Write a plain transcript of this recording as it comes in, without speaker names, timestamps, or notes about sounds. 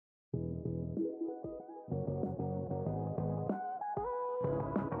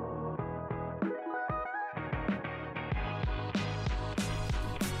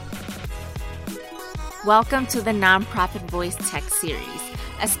Welcome to the NonProfit Voice Tech Series,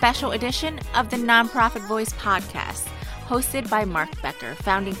 a special edition of the NonProfit Voice podcast, hosted by Mark Becker,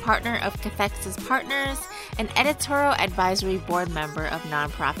 founding partner of Cathexis Partners and editorial advisory board member of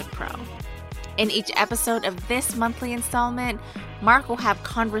NonProfit Pro. In each episode of this monthly installment, Mark will have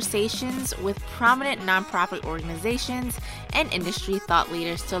conversations with prominent nonprofit organizations and industry thought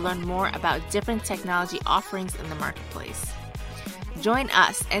leaders to learn more about different technology offerings in the marketplace. Join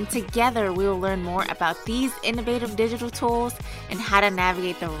us, and together we will learn more about these innovative digital tools and how to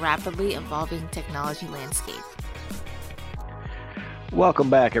navigate the rapidly evolving technology landscape. Welcome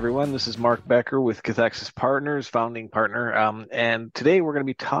back, everyone. This is Mark Becker with Cathexis Partners, founding partner. And today we're going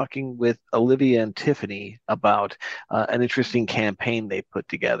to be talking with Olivia and Tiffany about an interesting campaign they put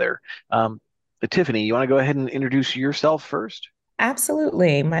together. Tiffany, you want to go ahead and introduce yourself first?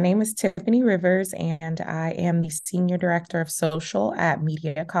 Absolutely. My name is Tiffany Rivers, and I am the Senior Director of Social at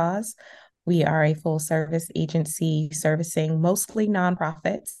Media Cause. We are a full-service agency servicing mostly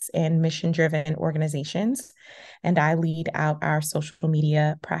nonprofits and mission-driven organizations, and I lead out our social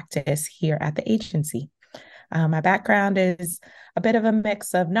media practice here at the agency. My background is a bit of a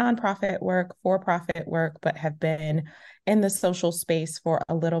mix of nonprofit work, for-profit work, but have been in the social space for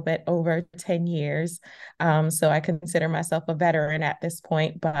a little bit over 10 years. So I consider myself a veteran at this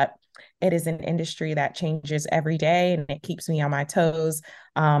point, but it is an industry that changes every day and it keeps me on my toes.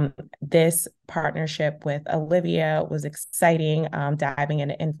 This partnership with Olivia was exciting, diving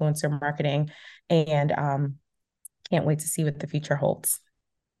into influencer marketing, and can't wait to see what the future holds.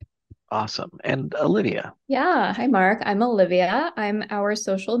 Awesome. And Olivia. Yeah. Hi, Mark. I'm Olivia. I'm our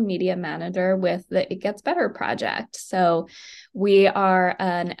social media manager with the It Gets Better project. So we are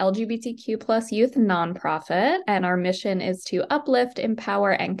an LGBTQ plus youth nonprofit, and our mission is to uplift,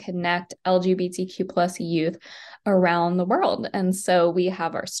 empower, and connect LGBTQ plus youth around the world. And so we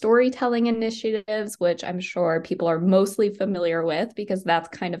have our storytelling initiatives, which I'm sure people are mostly familiar with because that's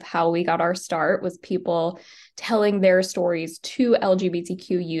kind of how we got our start, was people telling their stories to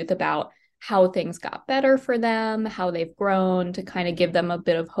LGBTQ youth about how things got better for them, how they've grown, to kind of give them a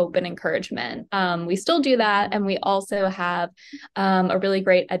bit of hope and encouragement. We still do that. And we also have a really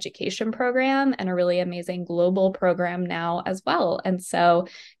great education program and a really amazing global program now as well. And so,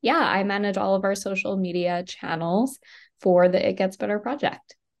 yeah, I manage all of our social media channels for the It Gets Better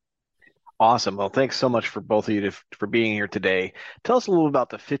project. Awesome. Well, thanks so much for both of you for being here today. Tell us a little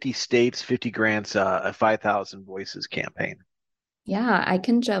about the 50 States, 50 Grants, a 5,000 Voices campaign. Yeah, I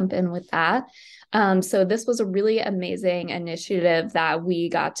can jump in with that. So this was a really amazing initiative that we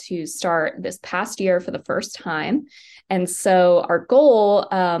got to start this past year for the first time. And so our goal,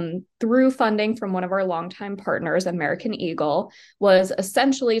 through funding from one of our longtime partners, American Eagle, was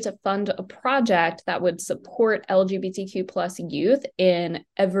essentially to fund a project that would support LGBTQ plus youth in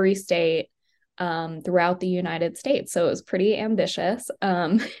every state throughout the United States. So it was pretty ambitious.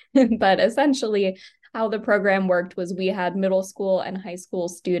 But essentially, how the program worked was we had middle school and high school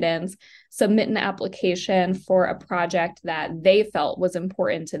students submit an application for a project that they felt was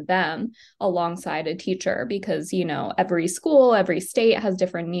important to them alongside a teacher, because, you know, every school, every state has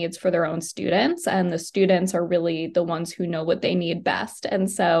different needs for their own students, and the students are really the ones who know what they need best.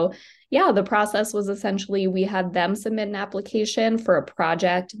 And so, yeah, the process was essentially we had them submit an application for a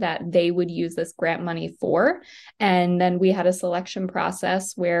project that they would use this grant money for. And then we had a selection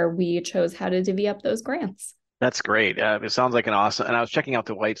process where we chose how to divvy up those grants. That's great. It sounds like an awesome, and I was checking out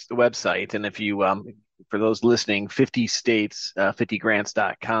the website. And if you, for those listening, 50 States,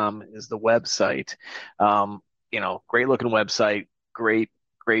 50grants.com is the website. Great looking website, great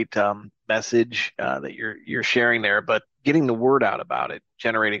message that you're sharing there, but getting the word out about it,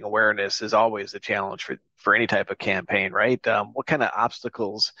 generating awareness is always a challenge for any type of campaign, right? What kind of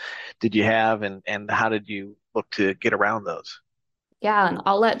obstacles did you have, and how did you look to get around those? Yeah, and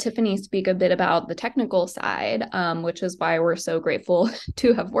I'll let Tiffany speak a bit about the technical side, which is why we're so grateful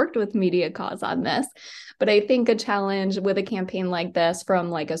to have worked with Media Cause on this. But I think a challenge with a campaign like this from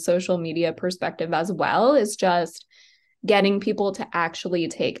like a social media perspective as well is just getting people to actually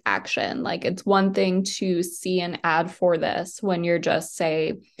take action. Like, it's one thing to see an ad for this when you're just,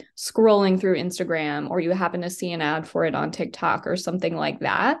 say, scrolling through Instagram, or you happen to see an ad for it on TikTok or something like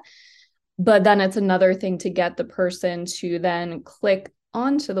that. But then it's another thing to get the person to then click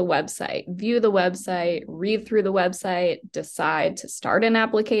onto the website, view the website, read through the website, decide to start an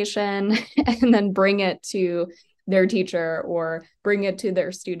application, and then bring it to their teacher or bring it to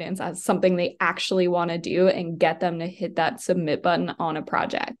their students as something they actually want to do, and get them to hit that submit button on a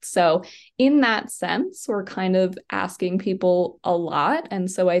project. So in that sense, we're kind of asking people a lot.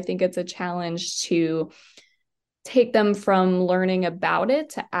 And so I think it's a challenge to take them from learning about it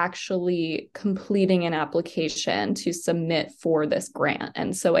to actually completing an application to submit for this grant.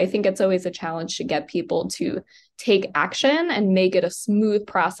 And so I think it's always a challenge to get people to take action and make it a smooth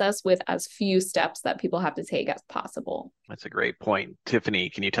process with as few steps that people have to take as possible. That's a great point.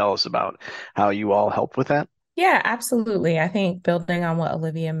 Tiffany, can you tell us about how you all help with that? Yeah, absolutely. I think building on what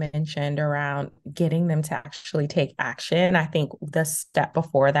Olivia mentioned around getting them to actually take action, I think the step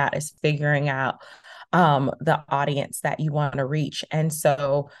before that is figuring out the audience that you want to reach. And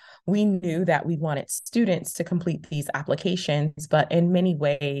so we knew that we wanted students to complete these applications, but in many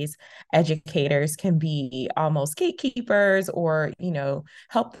ways, educators can be almost gatekeepers or,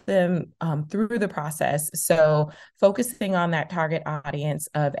 help them through the process. So focusing on that target audience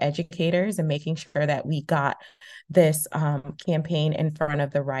of educators and making sure that we got this campaign in front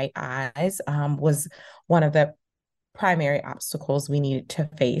of the right eyes was one of the primary obstacles we needed to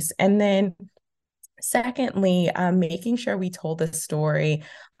face. And then secondly, making sure we told the story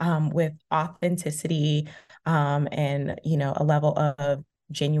with authenticity and a level of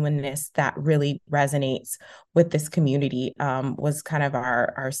genuineness that really resonates with this community was kind of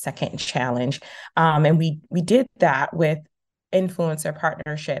our second challenge. And we did that with influencer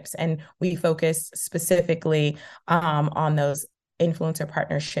partnerships, and we focused specifically on those influencer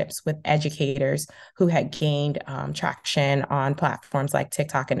partnerships with educators who had gained traction on platforms like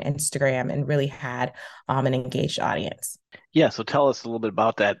TikTok and Instagram and really had an engaged audience. Yeah, so tell us a little bit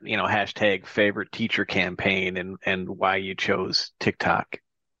about that, hashtag favorite teacher campaign and why you chose TikTok.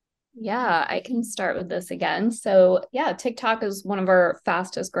 Yeah, I can start with this again. So, yeah, TikTok is one of our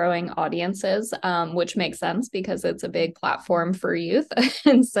fastest growing audiences, which makes sense because it's a big platform for youth.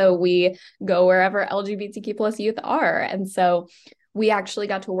 And so we go wherever LGBTQ plus youth are. And so we actually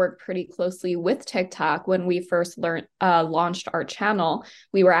got to work pretty closely with TikTok when we first launched our channel.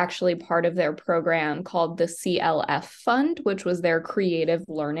 We were actually part of their program called the CLF Fund, which was their creative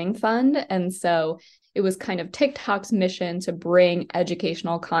learning fund. And so it was kind of TikTok's mission to bring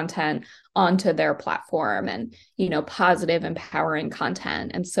educational content onto their platform and, positive, empowering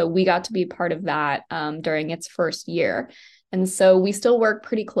content. And so we got to be part of that during its first year. And so we still work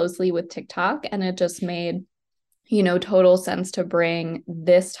pretty closely with TikTok, and it just made total sense to bring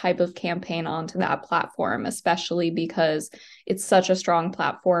this type of campaign onto that platform, especially because it's such a strong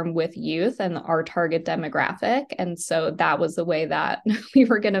platform with youth and our target demographic. And so that was the way that we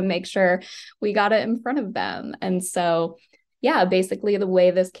were going to make sure we got it in front of them. And so, yeah, basically the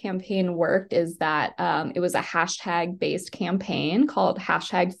way this campaign worked is that it was a hashtag based campaign called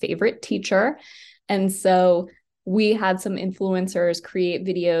hashtag favorite teacher. And so we had some influencers create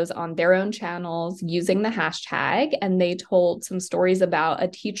videos on their own channels using the hashtag, and they told some stories about a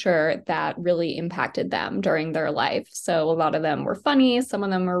teacher that really impacted them during their life. So a lot of them were funny, some of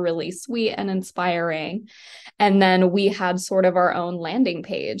them were really sweet and inspiring. And then we had sort of our own landing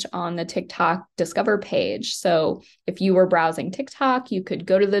page on the TikTok Discover page. So if you were browsing TikTok, you could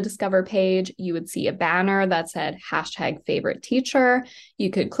go to the Discover page, you would see a banner that said hashtag favorite teacher.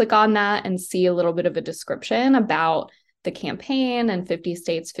 You could click on that and see a little bit of a description about the campaign and 50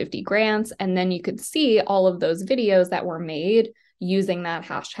 states, 50 grants. And then you could see all of those videos that were made using that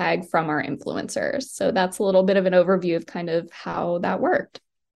hashtag from our influencers. So that's a little bit of an overview of kind of how that worked.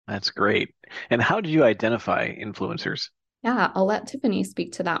 That's great. And how did you identify influencers? Yeah, I'll let Tiffany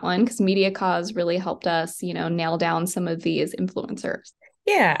speak to that one because Media Cause really helped us, nail down some of these influencers.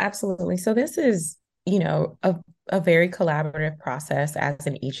 Yeah, absolutely. So this is, a very collaborative process as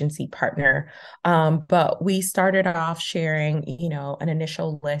an agency partner. But we started off sharing, an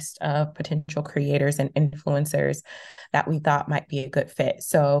initial list of potential creators and influencers that we thought might be a good fit.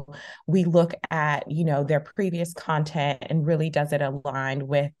 So we look at, their previous content and really does it align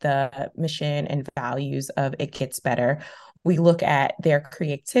with the mission and values of It Gets Better. We look at their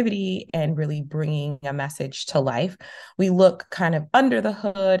creativity and really bringing a message to life. We look kind of under the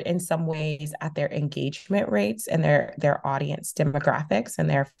hood in some ways at their engagement rates and their audience demographics and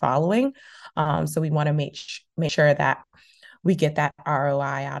their following. So we want to make sure that we get that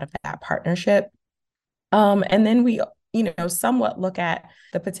ROI out of that partnership. And then we somewhat look at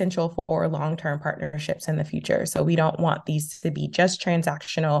the potential for long-term partnerships in the future. So we don't want these to be just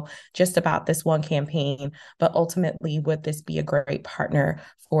transactional, just about this one campaign, but ultimately, would this be a great partner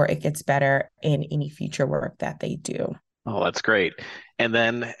for It Gets Better in any future work that they do? Oh, that's great. And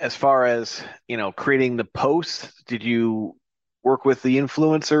then as far as, creating the posts, did you work with the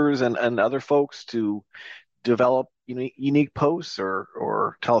influencers and other folks to develop unique posts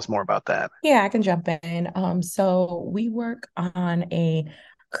or tell us more about that? Yeah, I can jump in. So we work on a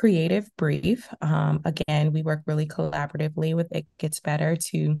creative brief. Again, we work really collaboratively with It Gets Better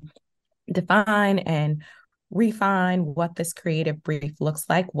to define and refine what this creative brief looks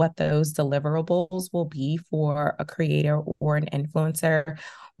like, what those deliverables will be for a creator or an influencer.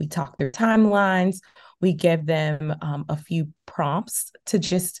 We talk through timelines. We give them a few prompts to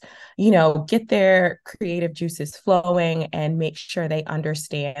just, get their creative juices flowing and make sure they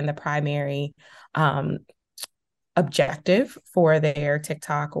understand the primary objective for their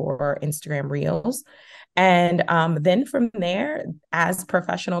TikTok or Instagram reels. And then from there, as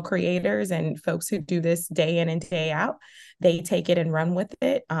professional creators and folks who do this day in and day out, they take it and run with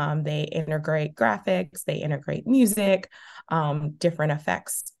it. They integrate graphics, they integrate music, different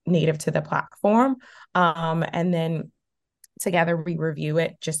effects native to the platform. And then together we review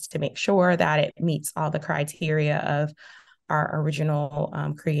it just to make sure that it meets all the criteria of our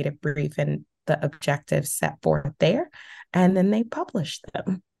original creative brief and the objectives set forth there. And then they publish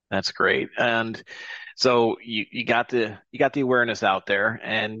them. That's great. And so you got the awareness out there,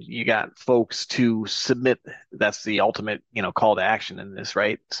 and you got folks to submit. That's the ultimate, call to action in this,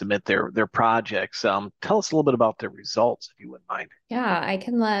 right? Submit their projects. Tell us a little bit about the results, if you wouldn't mind. Yeah, I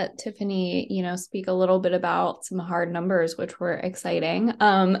can let Tiffany, speak a little bit about some hard numbers, which were exciting.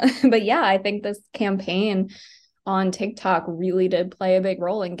 But yeah, I think this campaign on TikTok really did play a big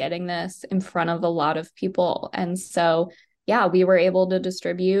role in getting this in front of a lot of people. And so yeah, we were able to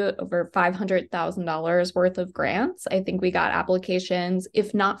distribute over $500,000 worth of grants. I think we got applications,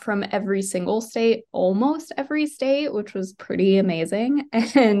 if not from every single state, almost every state, which was pretty amazing.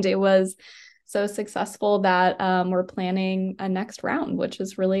 And it was so successful that we're planning a next round, which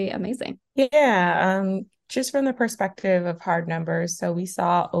is really amazing. Yeah. Just from the perspective of hard numbers, so we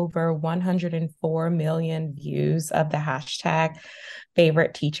saw over 104 million views of the hashtag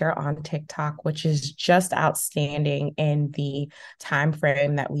favorite teacher on TikTok, which is just outstanding in the time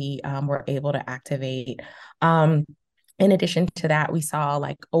frame that we were able to activate. In addition to that, we saw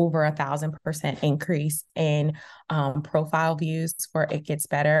like over 1,000% increase in profile views for It Gets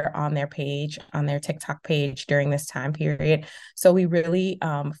Better on their page, on their TikTok page during this time period. So we really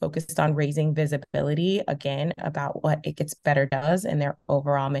focused on raising visibility again about what It Gets Better does and their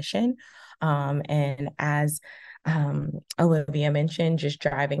overall mission. And as Olivia mentioned, just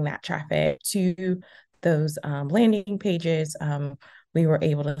driving that traffic to those landing pages, we were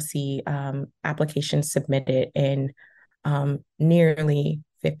able to see applications submitted in nearly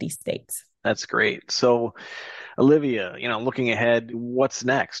 50 states. That's great. So, Olivia, looking ahead, what's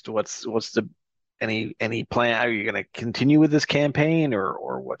next? What's the any plan? Are you going to continue with this campaign,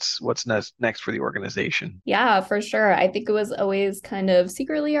 or what's next for the organization? Yeah, for sure. I think it was always kind of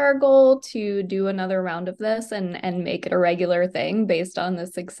secretly our goal to do another round of this and make it a regular thing based on the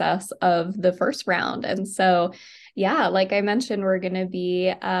success of the first round. And so yeah, like I mentioned, we're going to be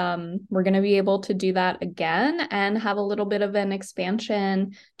able to do that again and have a little bit of an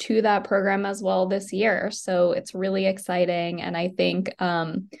expansion to that program as well this year. So it's really exciting. And I think,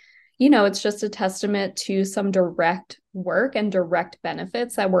 it's just a testament to some direct work and direct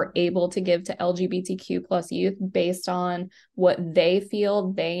benefits that we're able to give to LGBTQ plus youth based on what they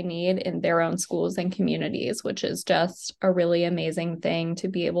feel they need in their own schools and communities, which is just a really amazing thing to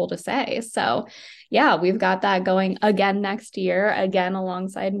be able to say. So yeah, we've got that going again next year, again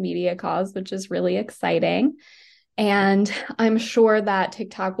alongside Media Cause, which is really exciting. And I'm sure that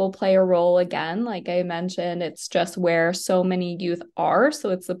TikTok will play a role again. Like I mentioned, it's just where so many youth are. So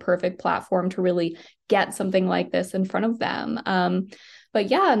it's the perfect platform to really get something like this in front of them. But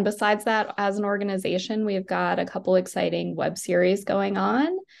yeah, and besides that, as an organization, we've got a couple exciting web series going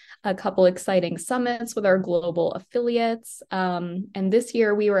on, a couple exciting summits with our global affiliates. And this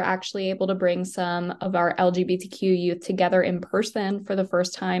year we were actually able to bring some of our LGBTQ youth together in person for the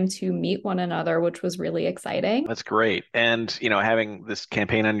first time to meet one another, which was really exciting. That's great. And, having this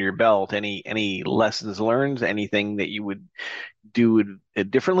campaign under your belt, any lessons learned, anything that you would do it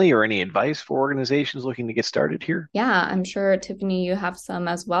differently, or any advice for organizations looking to get started here? Yeah, I'm sure, Tiffany, you have some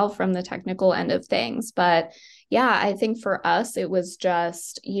as well from the technical end of things. But yeah, I think for us, it was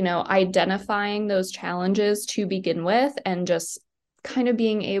just, identifying those challenges to begin with and just kind of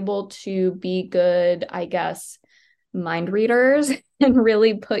being able to be good, I guess, mind readers and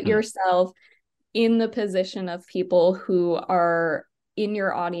really put yourself in the position of people who are in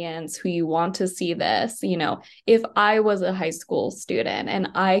your audience, who you want to see this. If I was a high school student and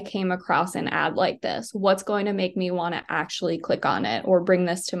I came across an ad like this, what's going to make me want to actually click on it or bring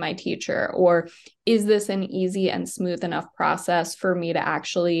this to my teacher? Or is this an easy and smooth enough process for me to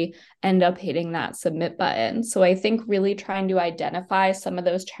actually end up hitting that submit button. So I think really trying to identify some of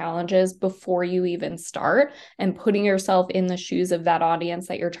those challenges before you even start and putting yourself in the shoes of that audience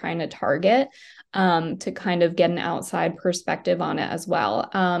that you're trying to target, to kind of get an outside perspective on it as well.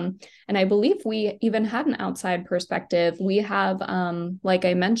 And I believe we even had an outside perspective. We have, like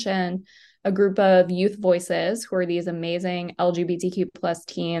I mentioned, a group of youth voices who are these amazing LGBTQ plus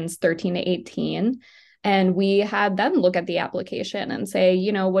teens, 13 to 18. And we had them look at the application and say,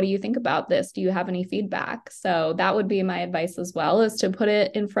 you know, what do you think about this? Do you have any feedback? So that would be my advice as well, is to put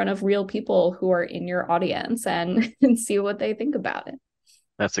it in front of real people who are in your audience and see what they think about it.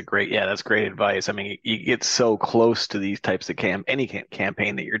 That's great advice. I mean, you get so close to these types of any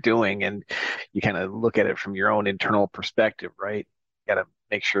campaign that you're doing, and you kind of look at it from your own internal perspective, right? You got to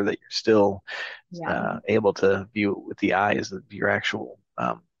make sure that you're still able to view it with the eyes of your actual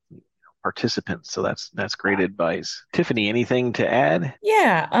participants. So that's great advice. Tiffany, anything to add?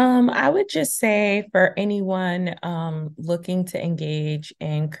 Yeah, I would just say for anyone looking to engage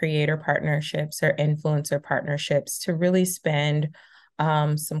in creator partnerships or influencer partnerships, to really spend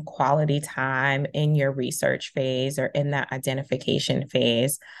some quality time in your research phase or in that identification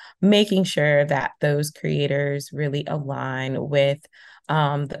phase, making sure that those creators really align with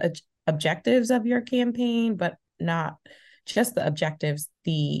the objectives of your campaign, but not just the objectives,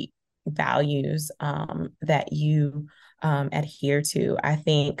 the values that you adhere to. I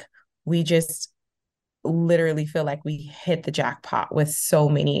think we just literally feel like we hit the jackpot with so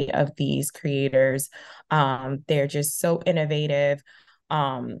many of these creators. They're just so innovative,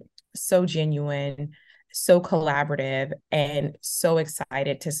 so genuine, so collaborative, and so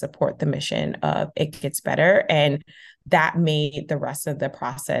excited to support the mission of It Gets Better. And that made the rest of the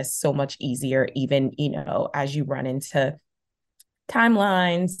process so much easier, even, you know, as you run into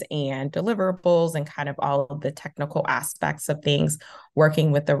timelines and deliverables and kind of all of the technical aspects of things.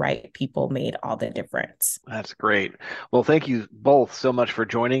 Working with the right people made all the difference. That's great. Well, thank you both so much for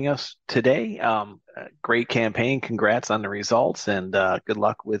joining us today. Great campaign. Congrats on the results, and good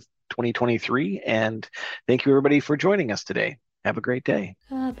luck with 2023. And thank you, everybody, for joining us today. Have a great day.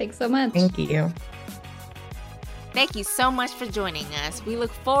 Thanks so much. Thank you. Thank you so much for joining us. We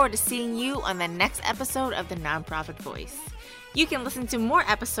look forward to seeing you on the next episode of The Nonprofit Voice. You can listen to more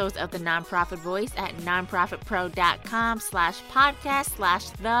episodes of The Nonprofit Voice at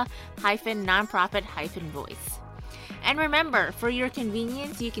nonprofitpro.com/podcast/the-nonprofit-voice. And remember, for your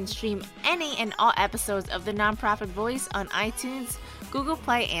convenience, you can stream any and all episodes of The Nonprofit Voice on iTunes, Google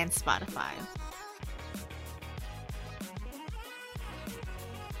Play, and Spotify.